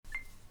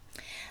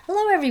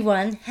Hello,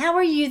 everyone. How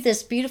are you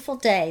this beautiful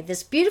day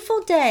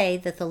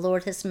that the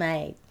Lord has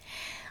made?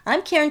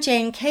 I'm Karen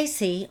Jane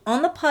Casey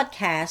on the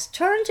podcast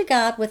Turn to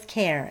God with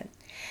Karen.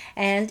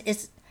 And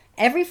it's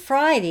every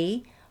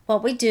Friday,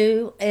 what we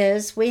do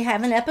is we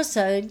have an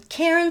episode,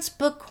 Karen's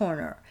Book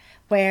Corner,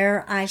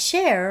 where I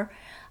share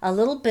a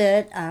little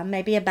bit,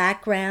 maybe a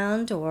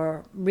background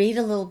or read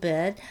a little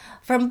bit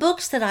from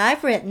books that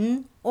I've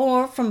written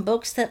or from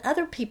books that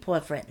other people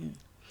have written.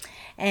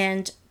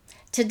 And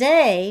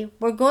today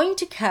we're going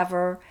to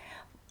cover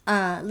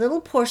little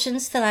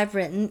portions that I've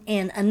written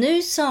in A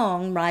New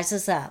Song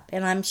Rises Up.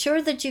 And I'm sure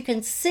that you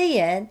can see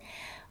it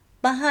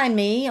behind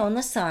me on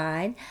the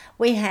side.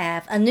 We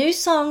have A New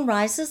Song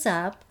Rises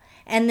Up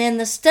and then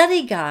the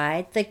study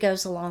guide that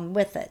goes along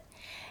with it.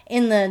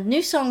 In the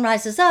New Song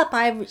Rises Up,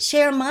 I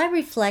share my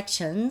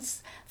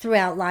reflections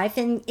throughout life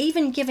and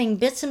even giving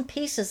bits and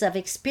pieces of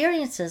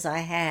experiences I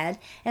had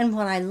and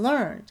what I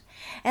learned.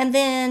 And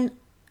then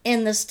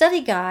in the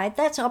study guide,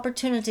 that's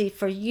opportunity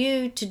for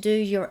you to do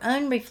your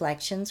own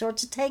reflections or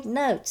to take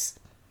notes.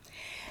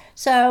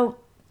 So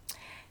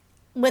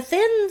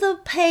within the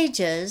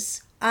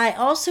pages, I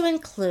also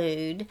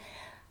include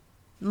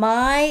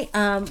my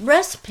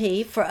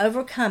recipe for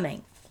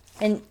overcoming.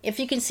 And if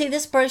you can see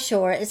this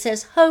brochure, it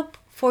says Hope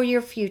for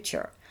Your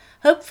Future.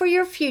 Hope for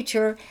Your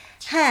Future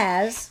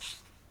has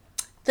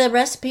the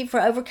recipe for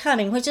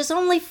overcoming, which is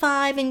only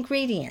 5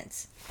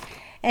 ingredients.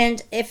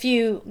 And if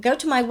you go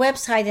to my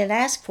website and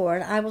ask for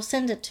it, I will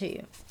send it to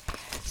you.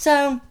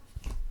 So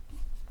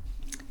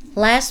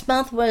last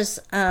month was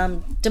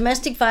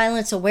Domestic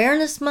Violence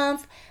Awareness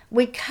Month.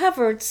 We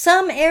covered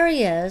some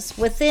areas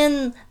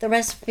within the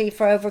recipe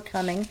for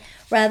overcoming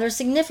rather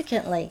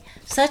significantly,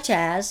 such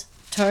as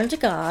turn to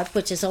God,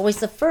 which is always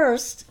the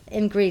first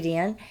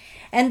ingredient,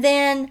 and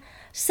then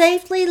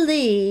safely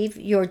leave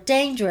your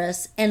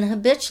dangerous and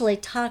habitually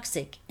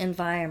toxic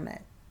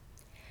environment.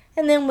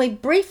 And then we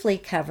briefly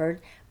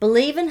covered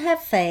believe and have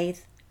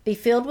faith, be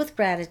filled with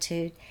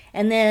gratitude,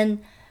 and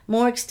then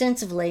more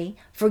extensively,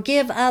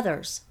 forgive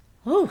others.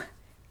 Ooh,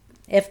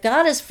 if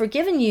God has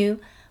forgiven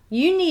you,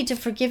 you need to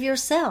forgive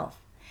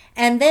yourself.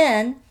 And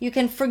then you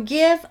can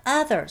forgive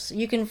others.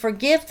 You can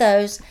forgive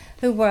those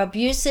who were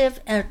abusive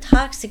and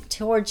toxic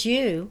towards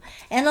you,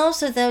 and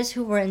also those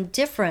who were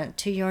indifferent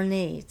to your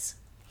needs.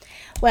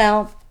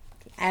 Well,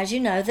 as you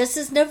know, this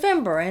is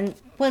November, and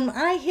when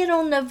I hit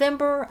on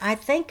November, I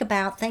think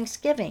about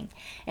Thanksgiving,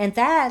 and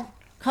that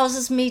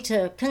causes me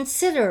to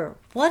consider,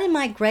 what am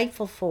I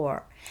grateful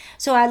for?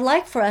 So I'd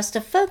like for us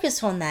to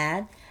focus on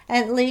that,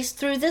 at least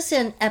through this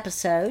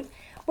episode.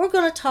 We're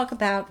going to talk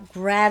about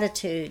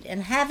gratitude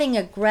and having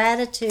a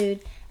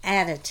gratitude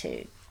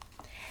attitude.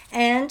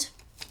 And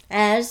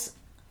as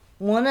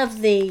one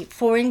of the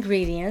 4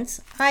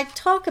 ingredients, I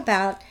talk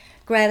about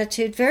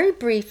gratitude very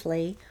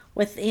briefly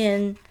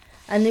within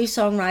A New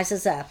Song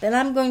Rises Up.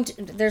 And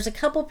there's a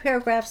couple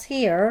paragraphs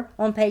here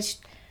on page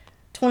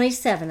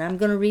 27. I'm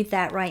going to read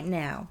that right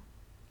now.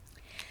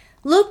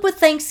 Look with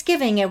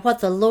thanksgiving at what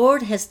the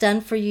Lord has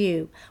done for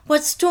you,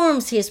 what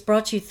storms He has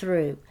brought you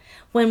through.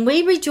 When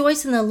we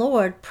rejoice in the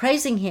Lord,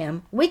 praising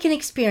Him, we can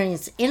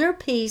experience inner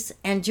peace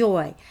and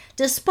joy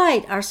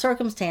despite our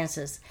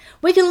circumstances.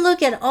 We can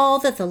look at all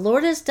that the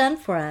Lord has done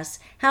for us,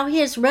 how He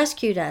has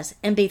rescued us,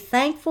 and be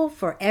thankful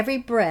for every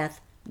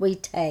breath we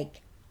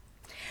take.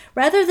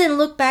 Rather than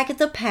look back at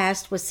the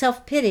past with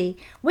self-pity,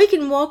 we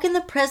can walk in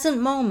the present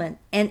moment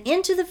and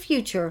into the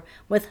future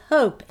with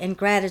hope and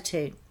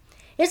gratitude.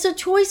 It's a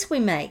choice we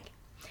make.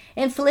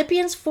 In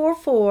Philippians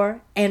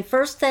 4:4 and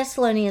 1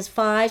 Thessalonians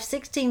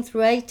 5:16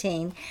 through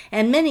 18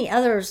 and many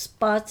other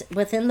spots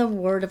within the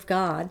Word of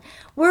God,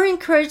 we're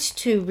encouraged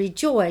to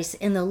rejoice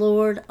in the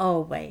Lord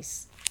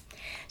always.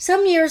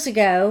 Some years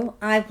ago,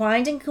 I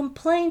whined and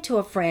complained to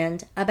a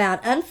friend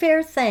about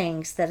unfair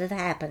things that had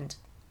happened.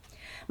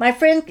 My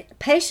friend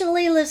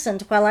patiently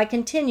listened while I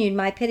continued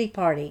my pity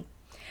party.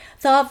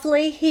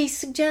 Thoughtfully, he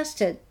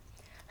suggested,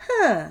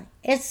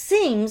 it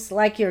seems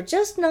like you're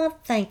just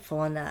not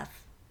thankful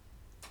enough.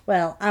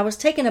 Well, I was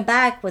taken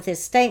aback with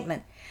his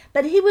statement,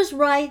 but he was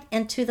right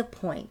and to the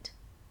point.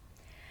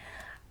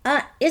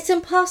 It's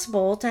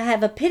impossible to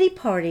have a pity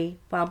party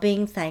while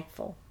being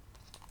thankful.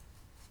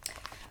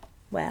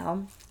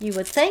 Well, you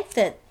would think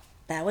that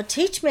would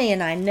teach me,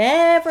 and I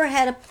never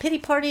had a pity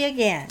party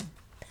again.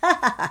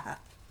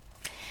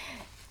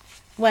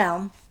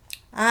 Well,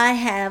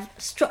 I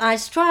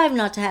strive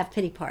not to have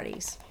pity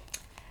parties.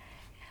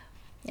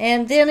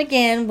 And then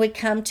again, we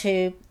come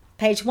to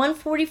page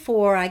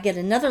 144, I get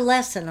another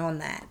lesson on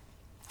that.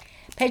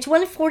 Page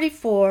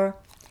 144,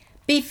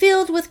 be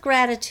filled with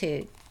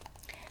gratitude.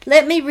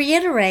 Let me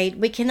reiterate,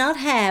 we cannot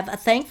have a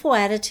thankful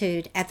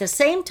attitude at the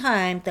same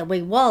time that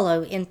we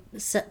wallow in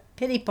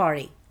pity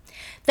party.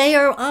 They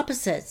are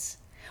opposites.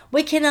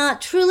 We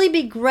cannot truly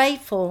be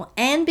grateful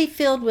and be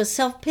filled with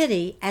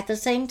self-pity at the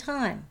same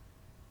time.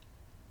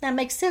 That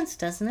makes sense,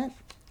 doesn't it?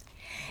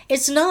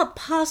 It's not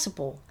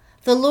possible.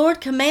 The Lord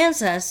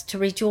commands us to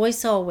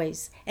rejoice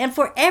always, and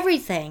for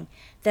everything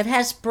that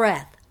has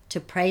breath to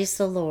praise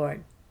the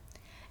Lord.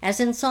 As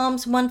in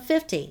Psalms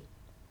 150,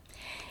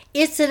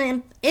 It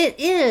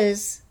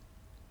is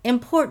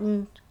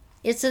important.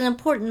 It's an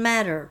important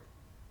matter.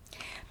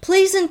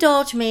 Please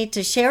indulge me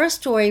to share a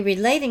story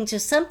relating to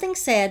something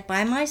said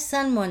by my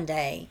son one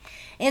day,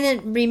 and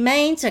it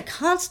remains a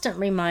constant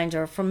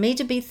reminder for me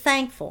to be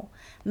thankful.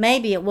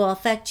 Maybe it will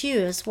affect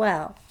you as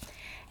well.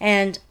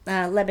 And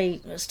let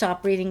me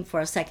stop reading for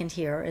a second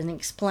here and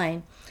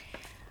explain.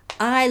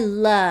 I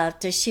love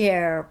to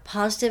share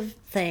positive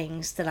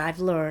things that I've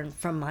learned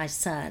from my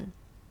son.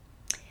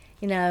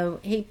 You know,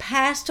 he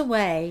passed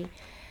away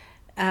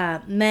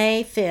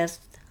May 5th,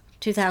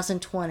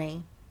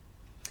 2020.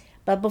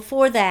 But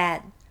before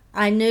that,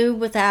 I knew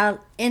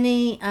without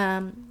any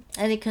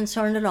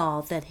concern at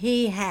all that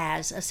he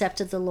has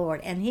accepted the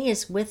Lord, and he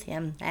is with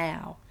him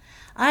now.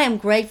 I am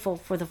grateful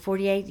for the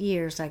 48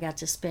 years I got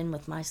to spend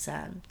with my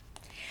son.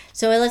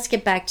 So let's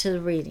get back to the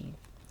reading.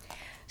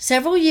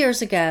 Several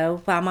years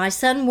ago, while my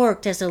son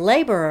worked as a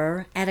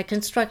laborer at a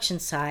construction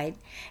site,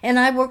 and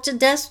I worked a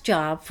desk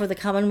job for the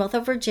Commonwealth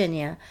of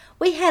Virginia,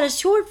 we had a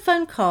short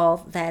phone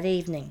call that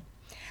evening.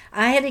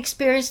 I had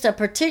experienced a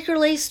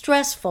particularly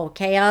stressful,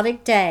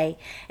 chaotic day,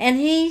 and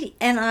he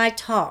and I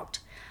talked.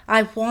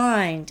 I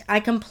whined, I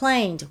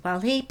complained, while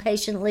he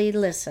patiently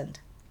listened.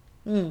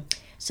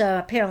 So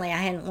apparently I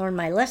hadn't learned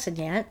my lesson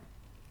yet.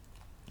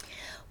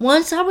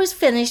 Once I was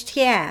finished,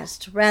 he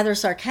asked, rather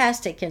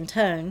sarcastic in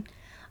tone,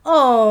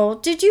 "Oh,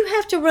 did you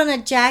have to run a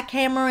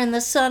jackhammer in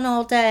the sun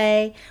all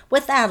day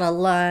without a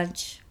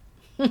lunch?"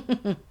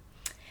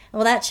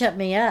 Well, that shut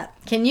me up.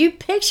 Can you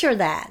picture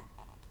that?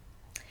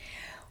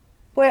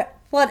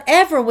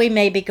 Whatever we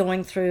may be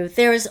going through,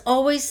 there is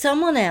always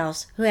someone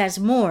else who has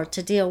more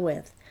to deal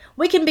with.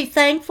 We can be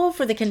thankful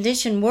for the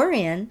condition we're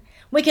in.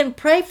 We can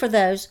pray for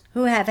those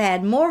who have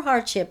had more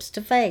hardships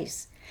to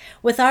face.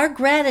 With our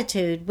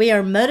gratitude, we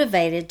are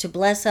motivated to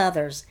bless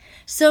others,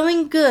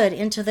 sowing good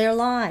into their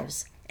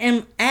lives.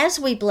 And as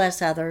we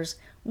bless others,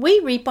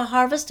 we reap a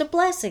harvest of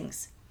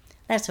blessings.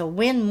 That's a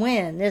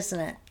win-win, isn't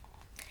it?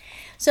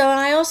 So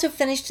I also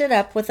finished it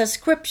up with a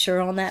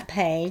scripture on that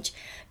page,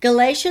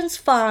 Galatians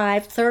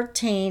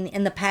 5:13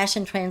 in the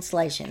Passion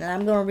Translation, and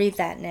I'm going to read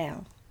that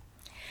now.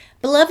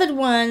 Beloved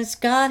ones,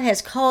 God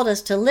has called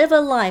us to live a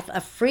life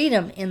of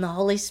freedom in the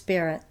Holy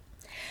Spirit.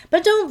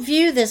 But don't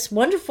view this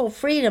wonderful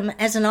freedom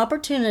as an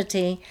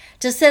opportunity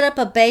to set up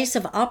a base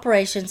of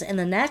operations in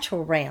the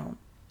natural realm.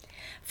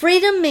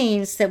 Freedom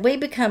means that we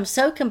become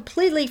so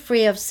completely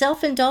free of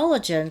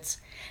self-indulgence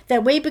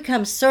that we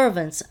become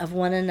servants of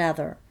one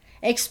another,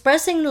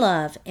 expressing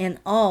love in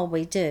all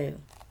we do.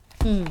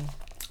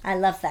 I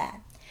love that.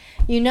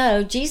 You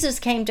know, Jesus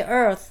came to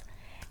earth,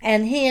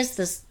 and he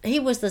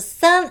was the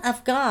Son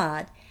of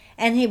God,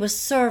 and he was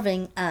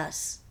serving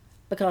us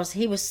because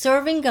he was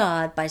serving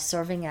God by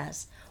serving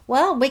us.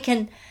 Well, we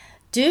can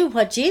do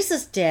what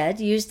Jesus did,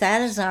 use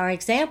that as our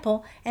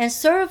example, and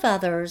serve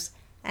others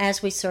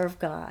as we serve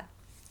God.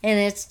 And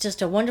it's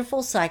just a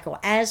wonderful cycle.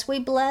 As we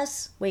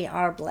bless, we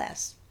are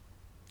blessed.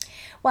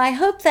 Well, I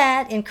hope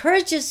that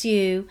encourages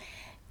you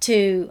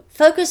to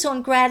focus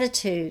on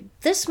gratitude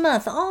this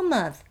month, all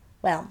month.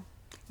 Well,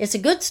 it's a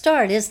good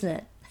start,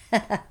 isn't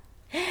it?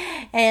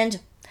 And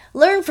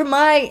learn from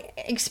my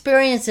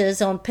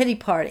experiences on pity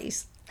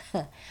parties.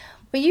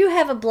 Well, you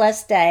have a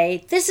blessed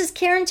day. This is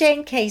Karen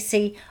Jane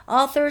Casey,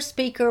 author,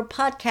 speaker,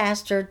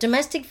 podcaster,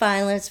 domestic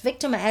violence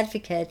victim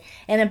advocate,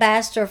 and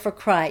ambassador for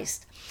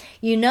Christ.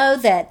 You know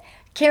that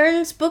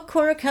Karen's Book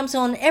Corner comes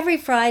on every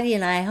Friday,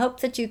 and I hope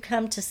that you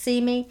come to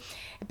see me.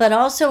 But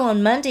also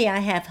on Monday, I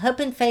have Hope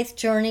and Faith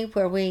Journey,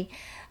 where we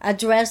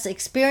address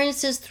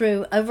experiences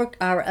through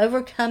our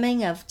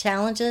overcoming of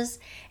challenges.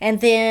 And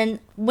then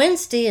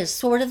Wednesday is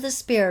Sword of the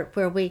Spirit,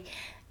 where we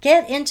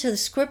get into the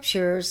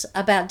scriptures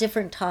about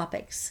different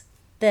topics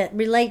that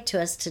relate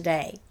to us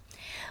today.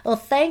 Well,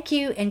 thank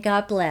you and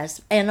God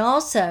bless. And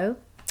also,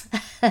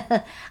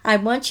 I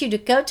want you to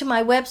go to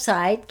my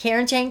website,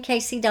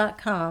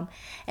 KarenJaneCasey.com,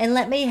 and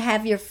let me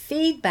have your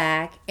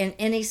feedback and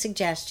any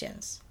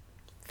suggestions.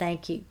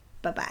 Thank you.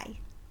 Bye-bye.